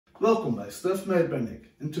Welcome by Stuff Made by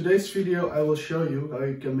Nick. In today's video I will show you how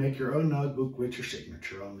you can make your own notebook with your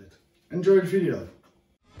signature on it. Enjoy the video!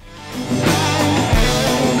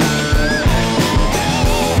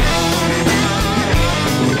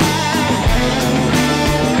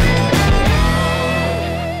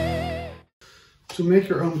 To make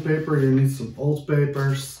your own paper you need some old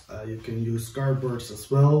papers, you can use cardboards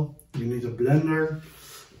as well. You need a blender,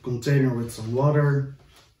 a container with some water,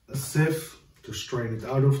 a sieve to strain it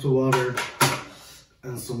out of the water,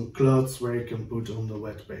 and some cloths where you can put on the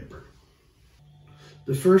wet paper.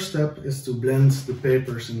 The first step is to blend the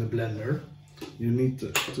papers in the blender. You need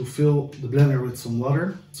to fill the blender with some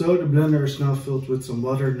water. So the blender is now filled with some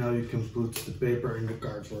water. Now you can put the paper and the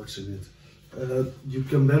cardboards in it. You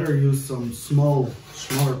can better use some smaller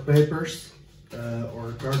papers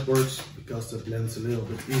or cardboards because that blends a little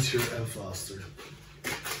bit easier and faster.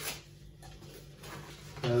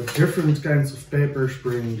 Different kinds of papers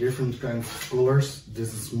bring different kinds of colors.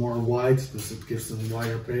 This is more white, this it gives them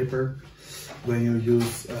whiter paper. When you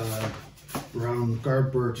use brown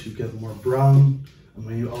cardboard you get more brown, and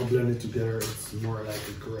when you all blend it together it's more like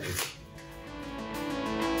a gray.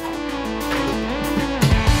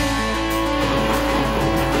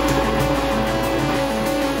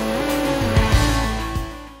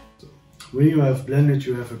 When you have blended,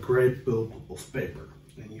 you have a great pulp of paper,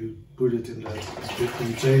 and you put it in that big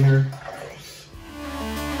container.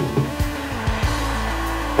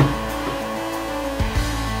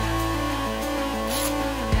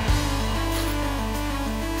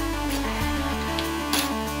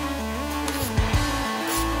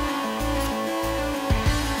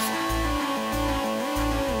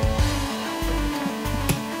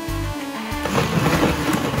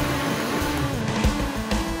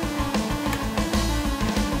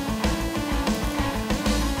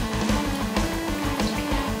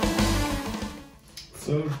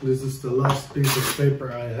 So this is the last piece of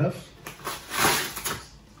paper I have.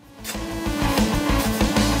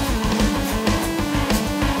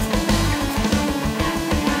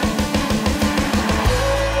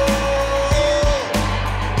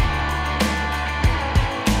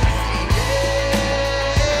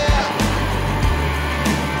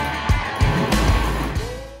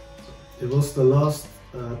 It was the last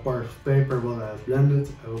part of paper what I have blended.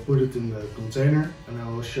 I will put it in the container and I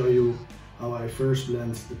will show you how I first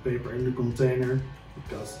blend the paper in the container,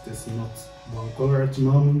 because it is not one color at the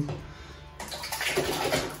moment.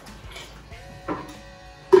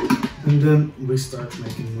 And then we start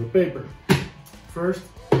making the paper. First,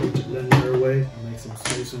 put the blender away and make some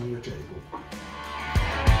space on your table.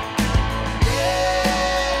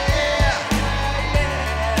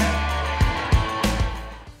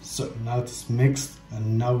 So now it's mixed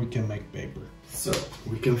and now we can make paper. So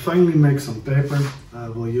we can finally make some paper. I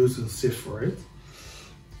will use a sieve for it.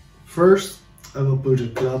 First I will put a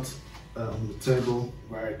cloth on the table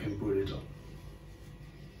where I can put it on.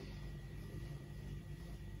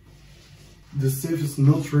 The sieve is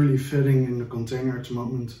not really fitting in the container at the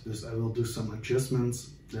moment, so I will do some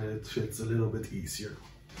adjustments that it fits a little bit easier.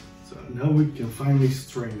 So now we can finally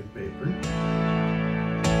strain the paper.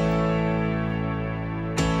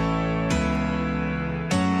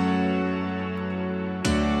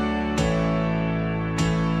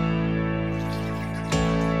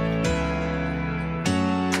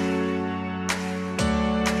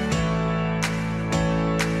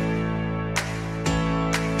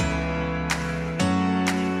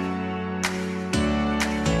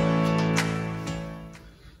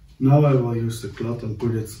 Now I will use the cloth and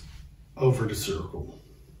put it over the circle,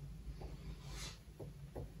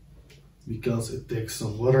 because it takes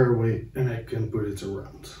some water away and I can put it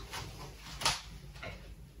around.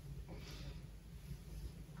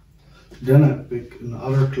 Then I pick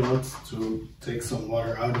another cloth to take some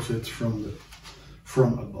water out of it from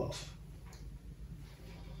above.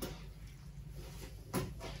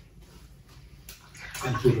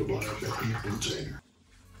 And put the water back in the container.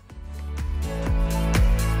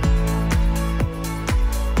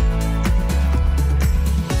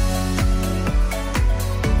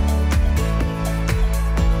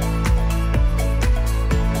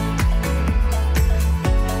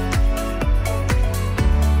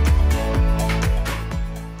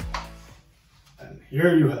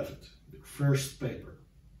 Here you have it, the first paper.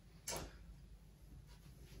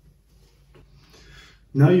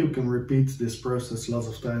 Now you can repeat this process lots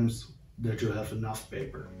of times that you have enough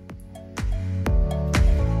paper.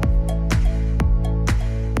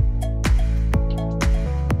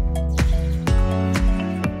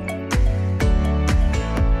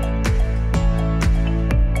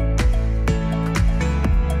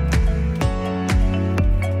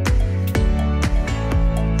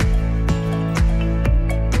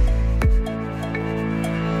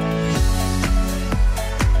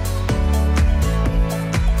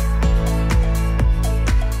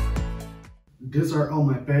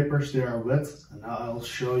 papers, they are wet, and now I'll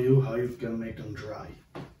show you how you can make them dry.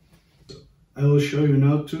 I will show you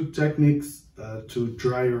now two techniques to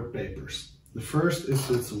dry your papers. The first is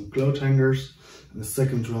with some cloth hangers, and the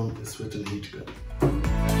second one is with a heat gun.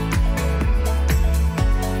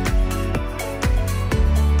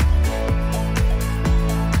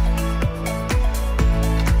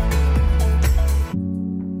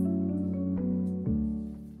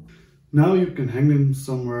 Now you can hang them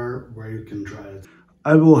somewhere where you can dry it.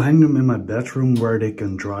 I will hang them in my bedroom where they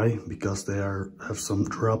can dry, because they have some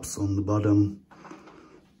drops on the bottom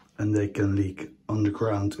and they can leak on the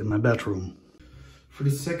ground in my bedroom. For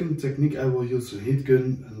the second technique, I will use a heat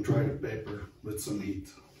gun and dry the paper with some heat.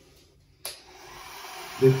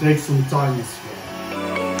 It takes some time as well.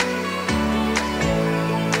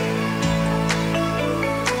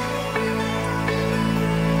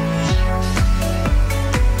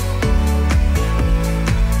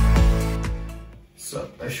 So,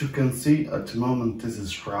 as you can see, at the moment this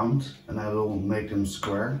is round, and I will make them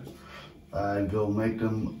square. I will make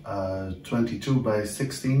them 22 by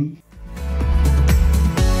 16.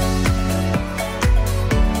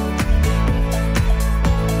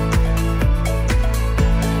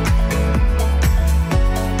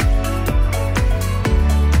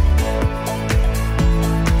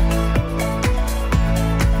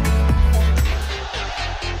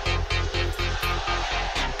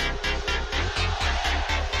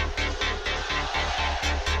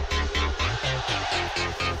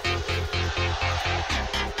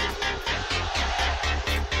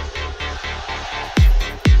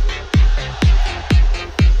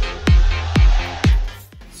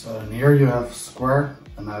 Here you have square,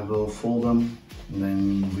 and I will fold them, and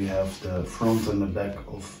then we have the front and the back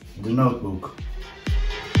of the notebook.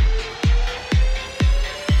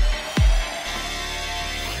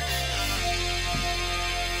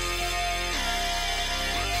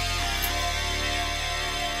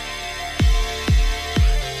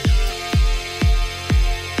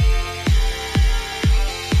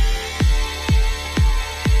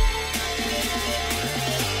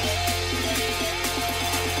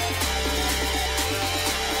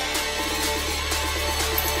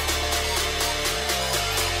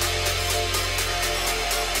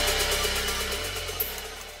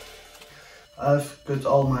 I've cut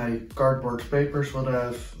all my cardboard papers what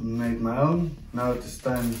I've made my own. Now it is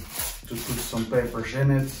time to put some papers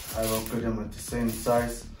in it. I will cut them at the same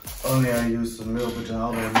size. Only I use a little bit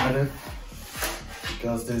another method,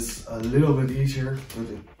 because this is a little bit easier, but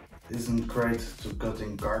it isn't great to cut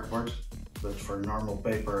in cardboard. But for normal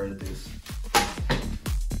paper it is.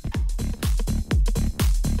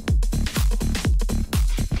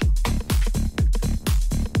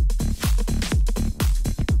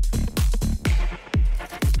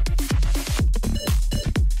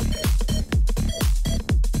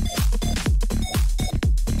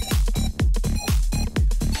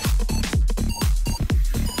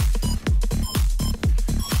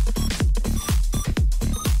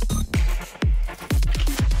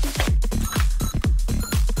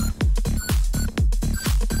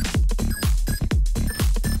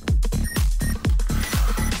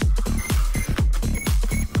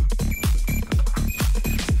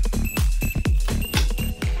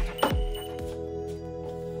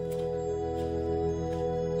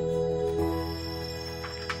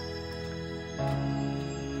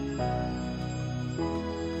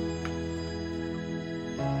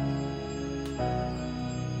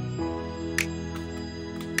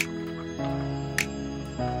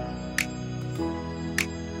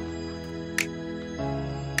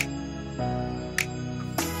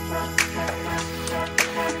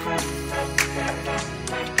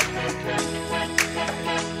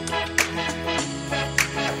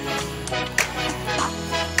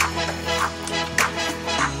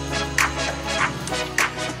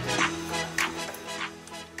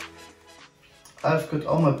 I've cut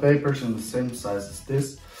all my papers in the same size as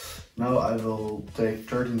this. Now I will take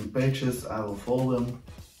 13 pages, I will fold them.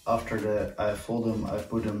 After that I fold them, I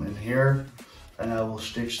put them in here and I will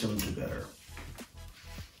stitch them together.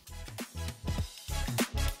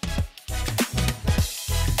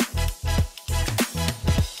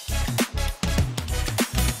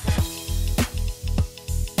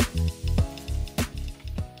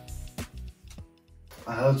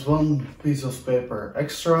 I had one piece of paper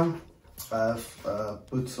extra. I've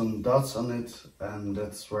put some dots on it, and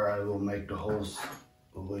that's where I will make the holes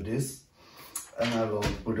with this. And I will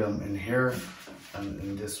put them in here and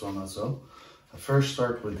in this one also. I first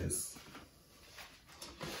start with this.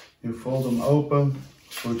 You fold them open,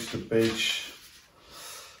 put the page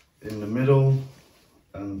in the middle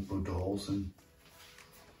and put the holes in.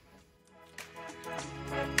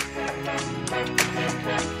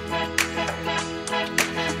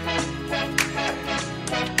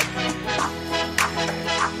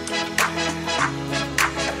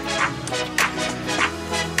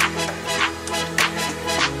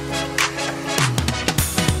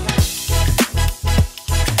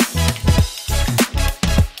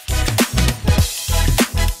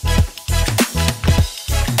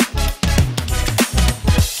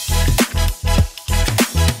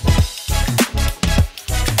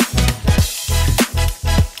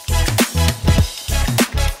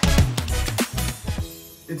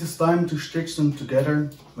 time to stitch them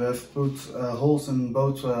together. We have put holes in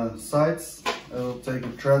both sides. I will take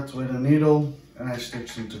a thread with a needle and I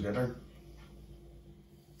stitch them together.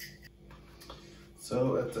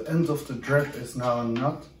 So at the end of the thread is now a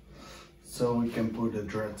knot, so we can put the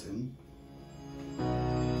thread in.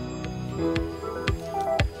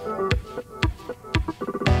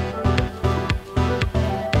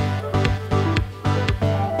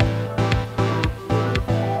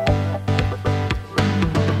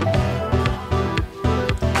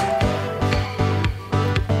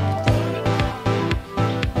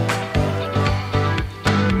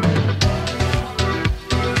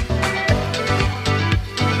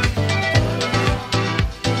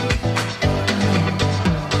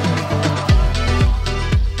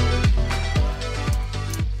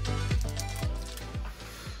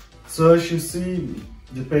 So as you see,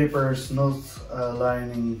 the paper is not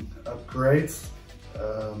lining up great.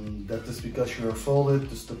 That is because you are folded,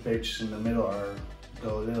 dus the pages in the middle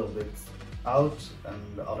go a little bit out and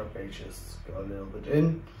the other pages go a little bit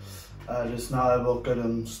in. Dus now I will cut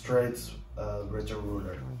them straight with a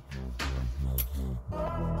ruler.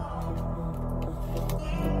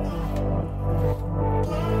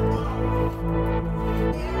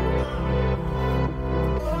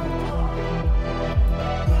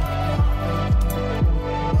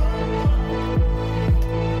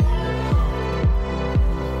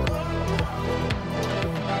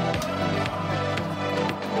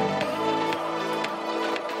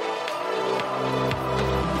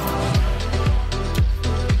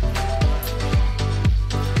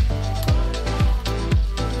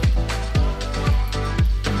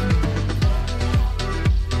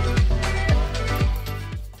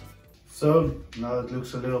 So now it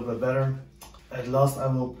looks a little bit better. At last I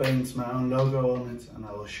will paint my own logo on it and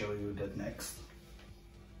I will show you that next.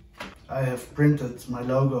 I have printed my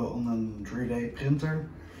logo on a 3D printer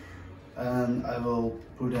and I will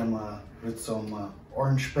put them with some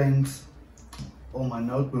orange paint on my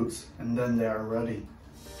notebooks and then they are ready.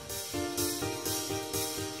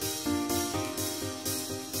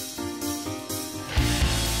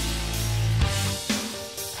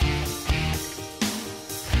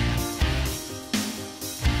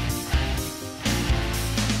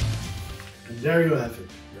 There you have it,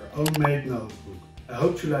 your own made notebook. I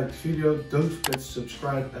hope you liked the video, don't forget to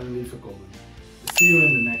subscribe and leave a comment. See you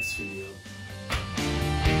in the next video.